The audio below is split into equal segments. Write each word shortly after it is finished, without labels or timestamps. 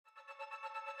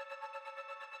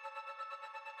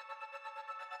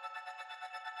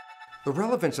The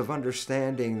relevance of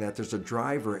understanding that there's a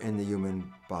driver in the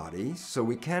human body, so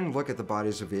we can look at the body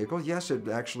as a vehicle. Yes, it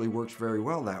actually works very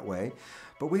well that way,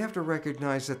 but we have to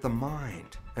recognize that the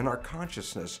mind and our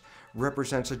consciousness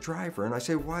represents a driver. And I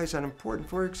say, why is that important?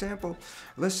 For example,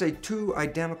 let's say two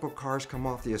identical cars come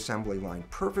off the assembly line,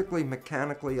 perfectly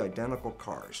mechanically identical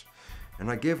cars. And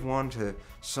I give one to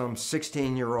some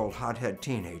 16-year-old hothead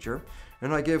teenager,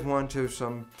 and I give one to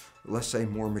some, let's say,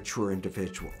 more mature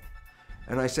individual.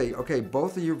 And I say, okay,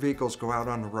 both of your vehicles go out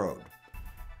on the road.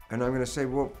 And I'm going to say,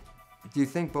 well, do you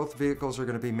think both vehicles are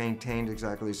going to be maintained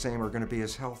exactly the same, or going to be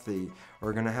as healthy,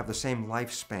 or going to have the same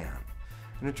lifespan?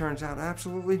 And it turns out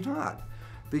absolutely not.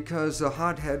 Because the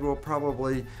hothead will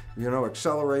probably,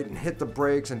 accelerate and hit the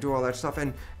brakes and do all that stuff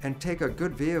and take a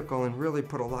good vehicle and really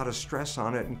put a lot of stress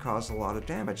on it and cause a lot of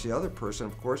damage. The other person,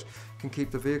 of course, can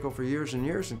keep the vehicle for years and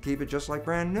years and keep it just like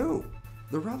brand new.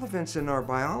 The relevance in our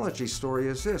biology story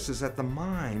is this, is that the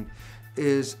mind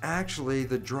is actually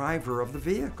the driver of the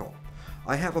vehicle.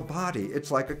 I have a body,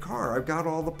 it's like a car. I've got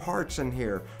all the parts in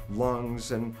here,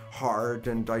 lungs and heart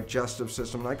and digestive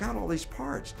system, and I got all these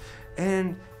parts.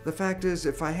 And the fact is,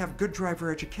 if I have good driver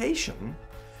education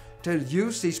to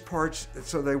use these parts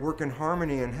so they work in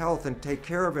harmony and health and take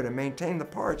care of it and maintain the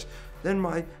parts, then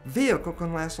my vehicle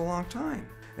can last a long time.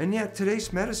 And yet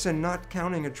today's medicine, not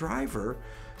counting a driver,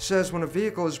 says when a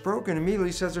vehicle is broken,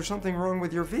 immediately says there's something wrong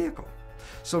with your vehicle.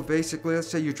 So basically, let's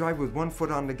say you drive with one foot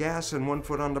on the gas and one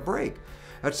foot on the brake.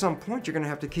 At some point, you're going to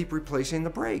have to keep replacing the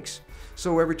brakes.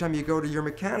 So every time you go to your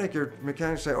mechanic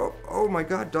say, oh my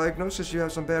God, diagnosis, you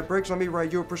have some bad brakes. Let me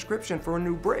write you a prescription for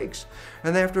new brakes.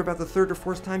 And after about the third or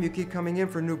fourth time you keep coming in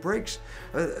for new brakes,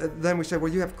 then we say,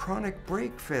 well, you have chronic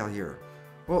brake failure.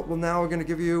 Well, now we're going to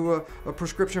give you a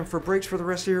prescription for brakes for the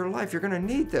rest of your life. You're going to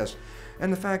need this.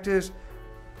 And the fact is,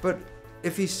 but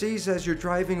if he sees as you're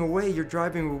driving away, you're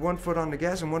driving with one foot on the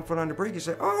gas and one foot on the brake, you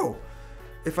say, oh,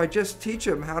 if I just teach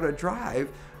him how to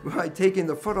drive by taking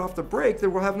the foot off the brake,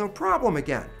 then we'll have no problem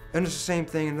again. And it's the same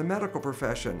thing in the medical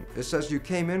profession. It says you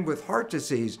came in with heart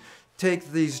disease,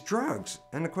 take these drugs.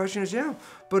 And the question is, yeah,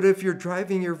 but if you're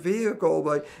driving your vehicle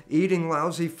by eating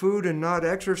lousy food and not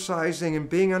exercising and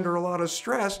being under a lot of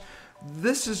stress,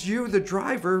 this is you, the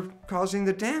driver, causing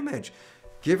the damage.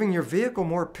 Giving your vehicle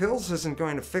more pills isn't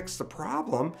going to fix the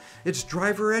problem. It's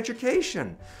driver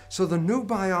education. So the new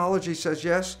biology says,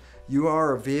 yes, you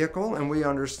are a vehicle and we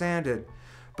understand it.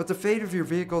 But the fate of your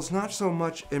vehicle is not so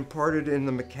much imparted in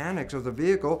the mechanics of the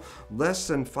vehicle. Less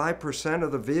than 5%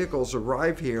 of the vehicles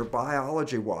arrive here,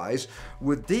 biology-wise,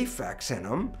 with defects in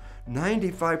them.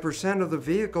 95% of the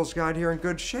vehicles got here in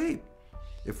good shape.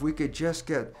 If we could just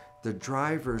get the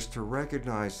drivers to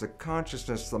recognize the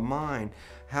consciousness, the mind,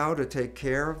 how to take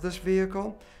care of this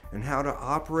vehicle and how to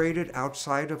operate it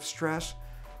outside of stress,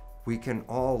 we can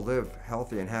all live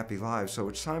healthy and happy lives. So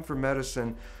it's time for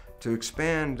medicine to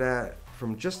expand that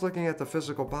from just looking at the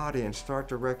physical body and start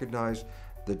to recognize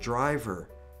the driver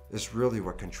is really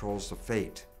what controls the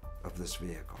fate of this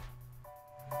vehicle.